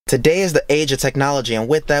Today is the age of technology, and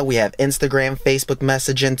with that we have Instagram, Facebook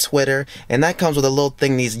messaging, Twitter, and that comes with a little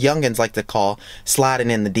thing these youngins like to call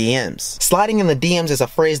sliding in the DMs. Sliding in the DMs is a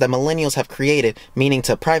phrase that millennials have created, meaning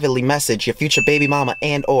to privately message your future baby mama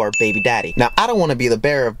and or baby daddy. Now, I don't want to be the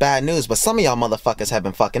bearer of bad news, but some of y'all motherfuckers have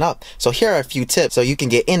been fucking up. So here are a few tips so you can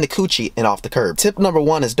get in the coochie and off the curb. Tip number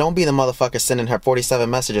 1 is don't be the motherfucker sending her 47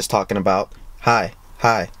 messages talking about hi,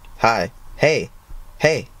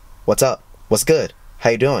 hey, what's up, what's good, how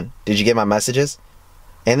you doing, did you get my messages?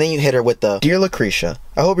 And then you hit her with the, Dear Lucretia,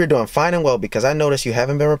 I hope you're doing fine and well because I noticed you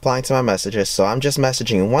haven't been replying to my messages, so I'm just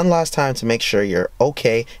messaging you one last time to make sure you're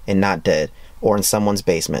okay and not dead or in someone's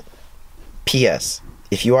basement. P.S.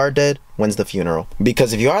 If you are dead, when's the funeral?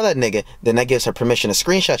 Because if you are that nigga, then that gives her permission to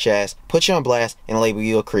screenshot your ass, put you on blast, and label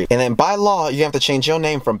you a creep. And then by law, you have to change your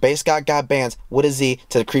name from Base God Got Bands with a Z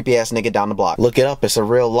to the creepy ass nigga down the block. Look it up, it's a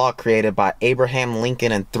real law created by Abraham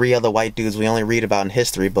Lincoln and 3 other white dudes we only read about in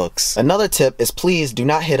history books. Another tip is please do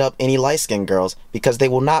not hit up any light-skinned girls because they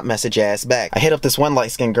will not message your ass back. I hit up this one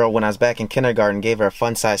light-skinned girl when I was back in kindergarten, gave her a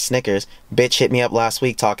fun-sized Snickers. Bitch hit me up last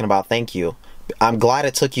week talking about thank you. I'm glad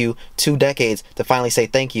it took you 2 decades to finally say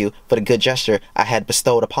thank you for the good gesture I had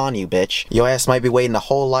bestowed upon you, bitch. Your ass might be waiting a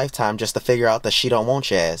whole lifetime just to figure out that she don't want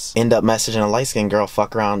your ass. End up messaging a light-skinned girl,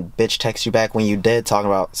 fuck around, bitch text you back when you did talking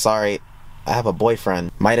about, sorry, I have a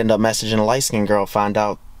boyfriend. Might end up messaging a light-skinned girl, find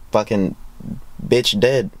out fucking bitch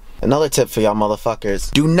dead. Another tip for y'all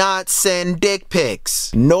motherfuckers, do not send dick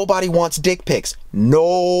pics. Nobody wants dick pics.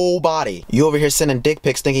 Nobody. You over here sending dick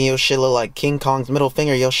pics thinking your shit look like King Kong's middle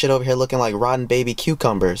finger, your shit over here looking like rotten baby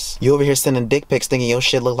cucumbers. You over here sending dick pics thinking your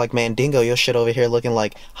shit look like Mandingo, your shit over here looking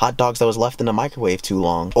like hot dogs that was left in the microwave too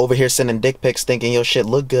long. Over here sending dick pics thinking your shit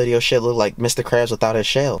look good, your shit look like Mr. Krabs without his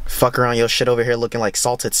shell. Fuck around your shit over here looking like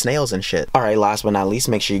salted snails and shit. Alright, last but not least,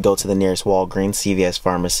 make sure you go to the nearest Walgreens, CVS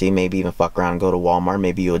pharmacy, maybe even fuck around and go to Walmart,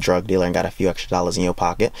 maybe you a drug dealer and got a few extra dollars in your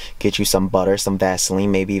pocket. Get you some butter, some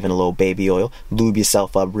Vaseline, maybe even a little baby oil. Lube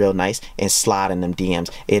yourself up real nice and slide in them DMs.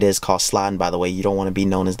 It is called sliding, by the way. You don't want to be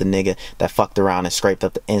known as the nigga that fucked around and scraped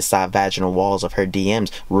up the inside vaginal walls of her DMs,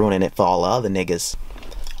 ruining it for all the other niggas.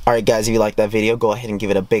 Alright guys, if you like that video, go ahead and give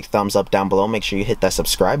it a big thumbs up down below. Make sure you hit that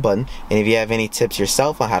subscribe button. And if you have any tips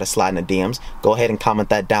yourself on how to slide in the DMs, go ahead and comment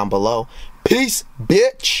that down below. Peace,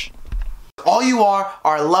 bitch! All you are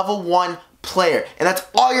a level 1 player. And that's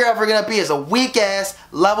all you're ever gonna be, is a weak ass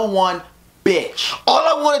level 1 bitch. All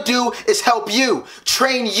I want to do is help you,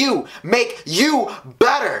 train you, make you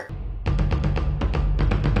better.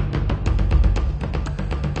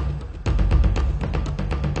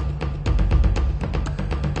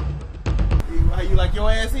 How you like your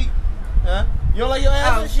ass eat? Huh? You don't like your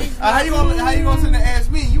ass eat? Oh, How you gonna send the ass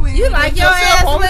me? You ain't You like your ass